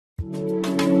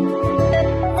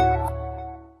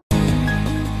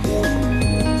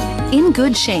In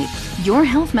Good Shape, your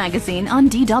health magazine on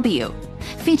DW,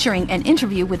 featuring an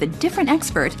interview with a different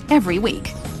expert every week.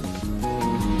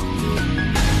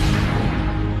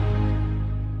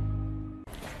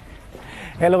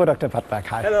 Hello, Dr. Padberg.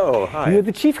 Hi. Hello, hi. You're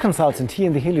the chief consultant here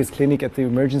in the Helios Clinic at the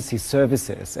Emergency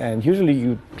Services, and usually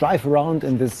you drive around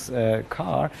in this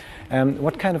car.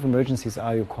 What kind of emergencies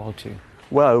are you called to?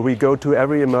 Well, we go to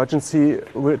every emergency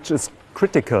which is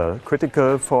critical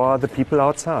for the people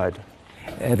outside.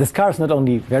 This car is not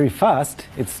only very fast,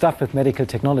 it's stuffed with medical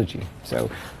technology. So,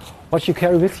 what you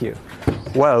carry with you?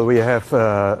 Well, we have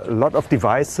a lot of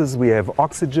devices. We have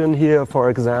oxygen here, for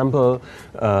example.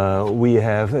 We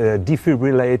have a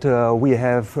defibrillator. We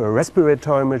have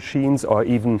respiratory machines or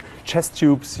even chest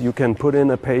tubes you can put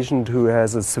in a patient who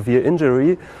has a severe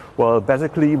injury. Well,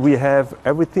 basically, we have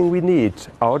everything we need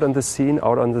out on the scene,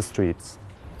 out on the streets.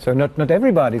 So not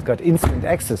everybody's got instant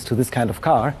access to this kind of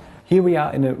car. Here we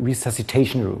are in a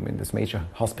resuscitation room in this major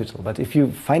hospital. But if you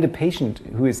find a patient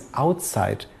who is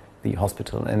outside the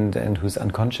hospital and who's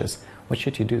unconscious, what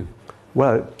should you do?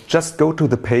 Well, just go to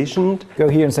the patient. Go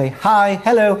here and say, "Hi,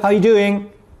 hello, how are you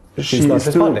doing?" She's not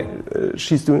responding.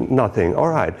 She's doing nothing. All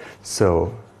right.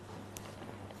 So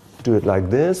do it like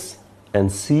this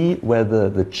and see whether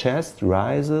the chest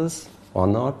rises or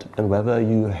not and whether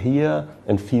you hear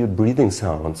and feel breathing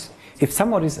sounds. If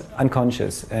someone is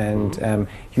unconscious and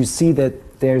you see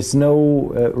that there's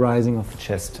no rising of the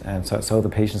chest, and so the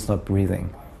patient's not breathing.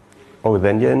 Oh,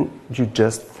 then you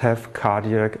just have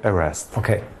cardiac arrest.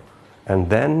 Okay. And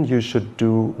then you should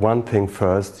do one thing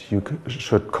first. You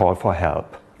should call for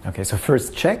help. Okay, so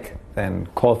first check, then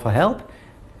call for help.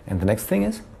 And the next thing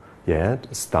is? Yeah,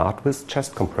 start with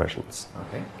chest compressions.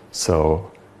 Okay.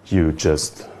 So you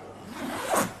just,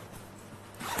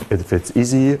 if it's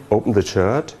easy, open the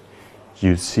shirt.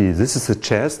 You see this is the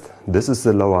chest, this is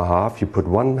the lower half. You put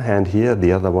one hand here,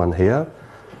 the other one here.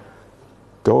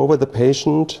 Go over the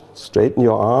patient, straighten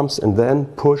your arms, and then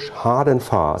push hard and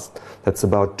fast. That's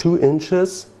about 2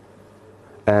 inches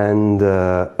and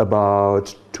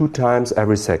about 2 times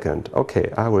every second.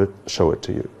 Okay, I will show it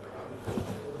to you.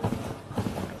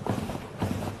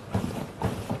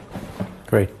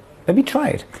 Great. Let me try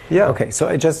it. Yeah. Okay, so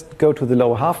I just go to the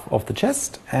lower half of the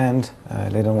chest and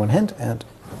lay down one hand and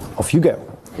off you go.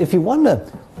 If you wonder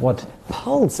what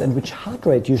pulse and which heart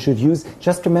rate you should use,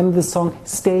 just remember the song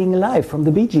Staying Alive from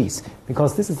the Bee Gees,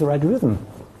 because this is the right rhythm.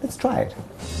 Let's try it.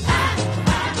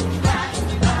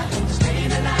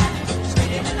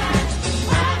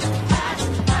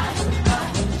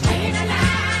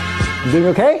 You doing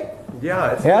okay?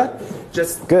 Yeah?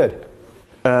 Just good.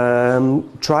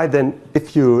 Try then,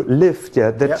 if you lift,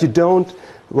 you don't,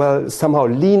 somehow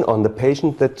lean on the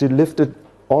patient, that you lift it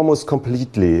almost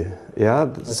completely,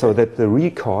 so that the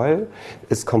recoil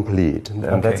is complete.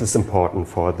 And that is important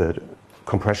for the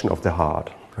compression of the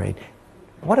heart. Great.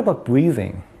 What about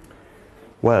breathing?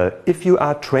 Well, if you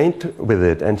are trained with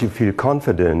it and you feel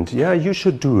confident, you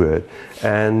should do it.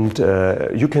 And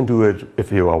you can do it if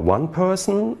you are one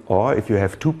person, or if you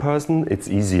have 2 persons, it's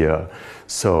easier.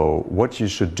 So what you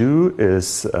should do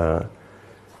is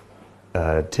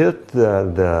tilt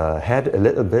the head a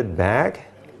little bit back,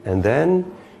 and then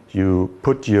you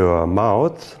put your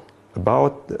mouth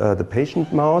about the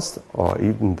patient mouth, or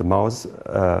even the mouth,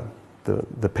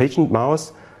 the patient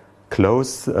mouth.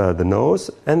 Close the nose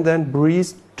and then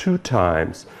breathe 2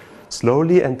 times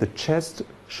slowly, and the chest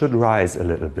should rise a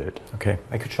little bit. Okay,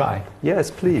 I could try.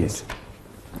 Yes, please.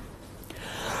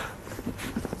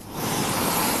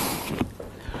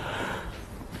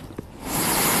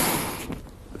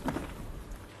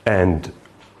 And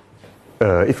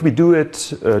if we do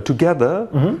it together,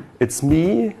 it's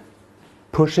me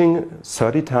pushing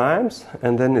 30 times,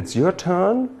 and then it's your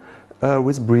turn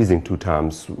with breathing 2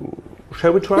 times.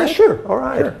 Shall we try? Yeah, sure. All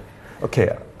right. Sure.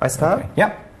 Okay, I start? Okay.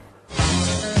 Yeah.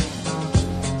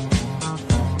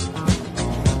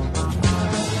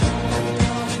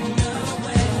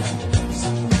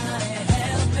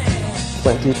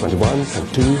 Twenty, 21,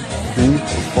 22, 23,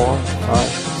 24, 5,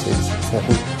 6,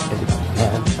 7, 8,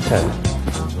 9, 10.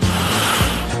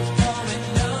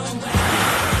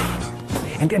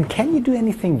 And can you do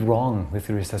anything wrong with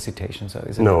the resuscitation? So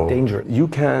is it No. dangerous? You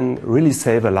can really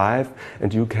save a life,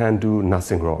 and you can do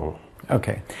nothing wrong.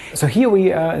 Okay. So here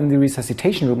we are in the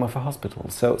resuscitation room of a hospital.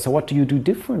 So what do you do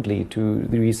differently to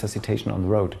the resuscitation on the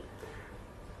road?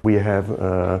 We have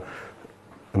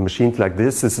machines like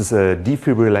this. This is a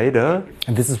defibrillator.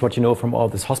 And this is what you know from all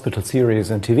this hospital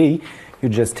series and TV. You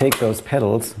just take those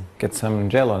pedals, get some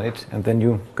gel on it, and then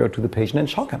you go to the patient and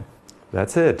shock him.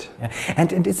 That's it. Yeah.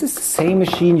 And is this the same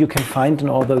machine you can find in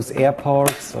all those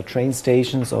airports or train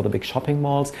stations or the big shopping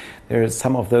malls? There are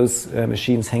some of those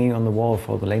machines hanging on the wall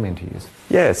for the layman to use.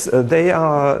 Yes, they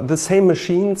are the same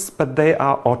machines, but they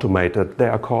are automated. They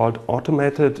are called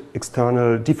automated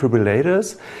external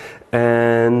defibrillators.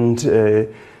 And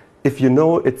if you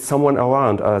know it's someone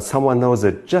around, someone knows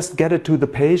it, just get it to the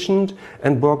patient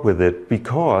and work with it,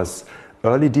 because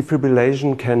early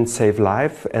defibrillation can save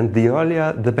life, and the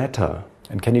earlier, the better.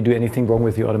 And can you do anything wrong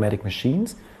with the automatic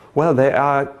machines? Well, they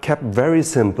are kept very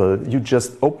simple. You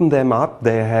just open them up.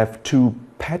 They have two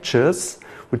patches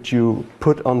which you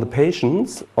put on the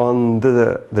patients, on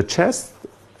the chest,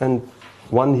 and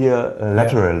one here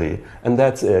laterally. And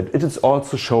that's it. It is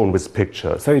also shown with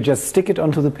pictures. So you just stick it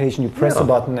onto the patient, you press a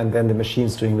button, and then the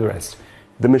machine's doing the rest.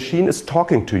 The machine is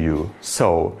talking to you.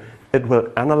 So it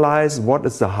will analyze what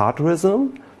is the heart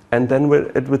rhythm, and then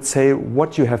it would say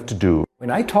what you have to do. When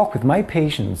I talk with my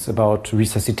patients about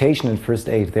resuscitation and first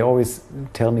aid, they always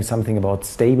tell me something about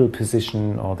stable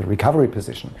position or the recovery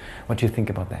position. What do you think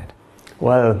about that?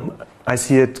 Well, I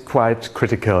see it quite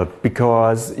critical,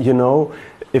 because, you know,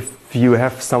 if you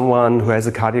have someone who has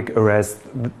a cardiac arrest,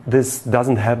 this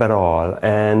doesn't help at all.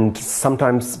 And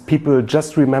sometimes people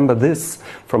just remember this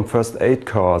from first aid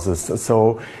courses.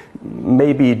 So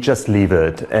maybe just leave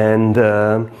it. And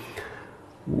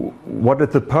what is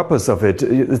the purpose of it?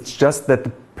 It's just that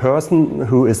the person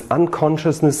who is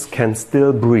unconscious can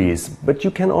still breathe. But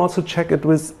you can also check it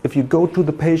with, if you go to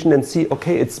the patient and see,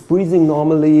 okay, it's breathing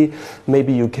normally,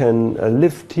 maybe you can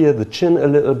lift here the chin a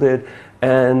little bit.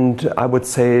 And I would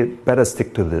say better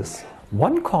stick to this.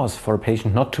 One cause for a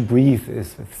patient not to breathe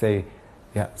is if they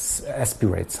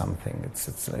aspirate something.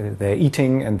 They're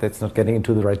eating and it's not getting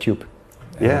into the right tube.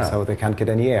 So they can't get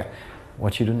any air.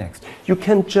 What do you do next? You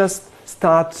can just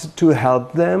start to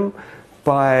help them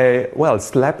by, well,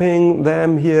 slapping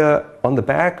them here on the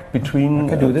back between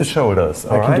the shoulders.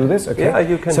 I can do this? Okay. Yeah,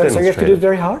 you can so you have to do it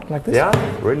very hard, like this? Yeah,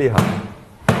 really hard.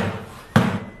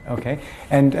 Okay.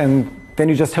 And then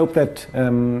you just hope that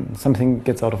something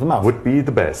gets out of the mouth. Would be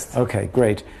the best. Okay,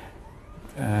 great.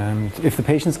 And if the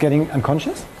patient's getting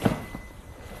unconscious?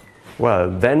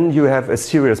 Well, then you have a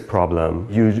serious problem.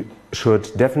 You should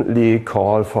definitely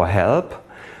call for help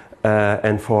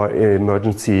and for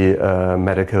emergency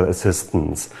medical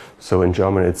assistance. So in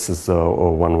German it's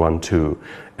 112.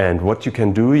 And what you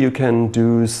can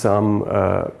do some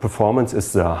performance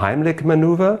is the Heimlich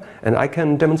maneuver, and I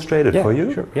can demonstrate it for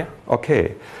you. Sure, yeah.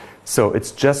 Okay. So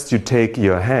it's just you take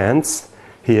your hands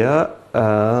here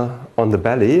on the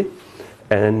belly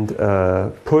and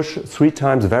push 3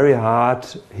 times very hard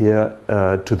here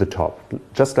to the top,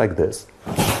 just like this.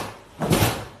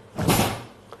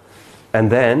 And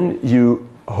then you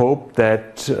hope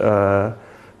that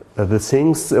the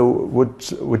things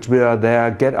which were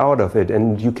there get out of it,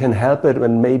 and you can help it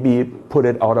and maybe put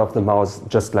it out of the mouth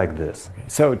just like this. Okay.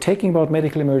 So talking about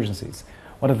medical emergencies,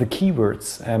 what are the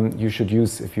keywords you should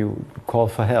use if you call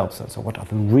for help? So what are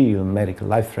the real medical,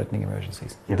 life-threatening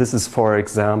emergencies? This is, for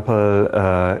example,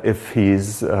 if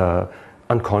he's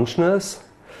unconscious,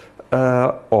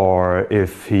 or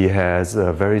if he has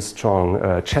a very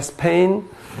strong chest pain,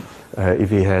 if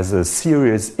he has a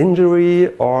serious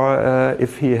injury, or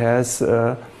if he has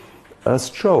a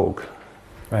stroke.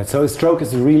 Right, so a stroke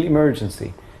is a real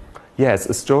emergency. Yes,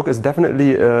 a stroke is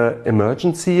definitely an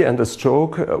emergency, and a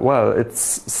stroke, well, it's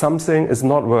something is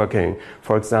not working.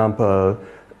 For example,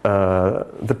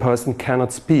 the person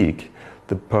cannot speak,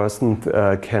 the person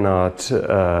cannot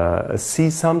see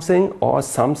something, or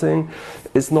something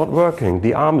is not working.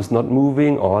 The arm is not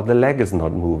moving, or the leg is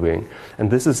not moving. And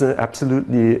this is an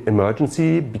absolutely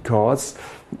emergency, because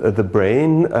the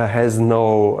brain has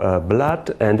no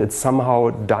blood and it's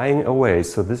somehow dying away.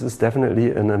 So this is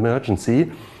definitely an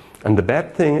emergency. And the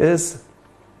bad thing is,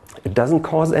 it doesn't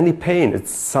cause any pain.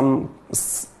 It's some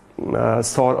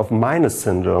sort of minus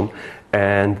syndrome,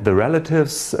 and the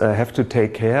relatives have to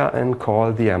take care and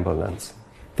call the ambulance.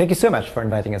 Thank you so much for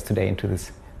inviting us today into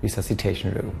this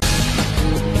resuscitation room.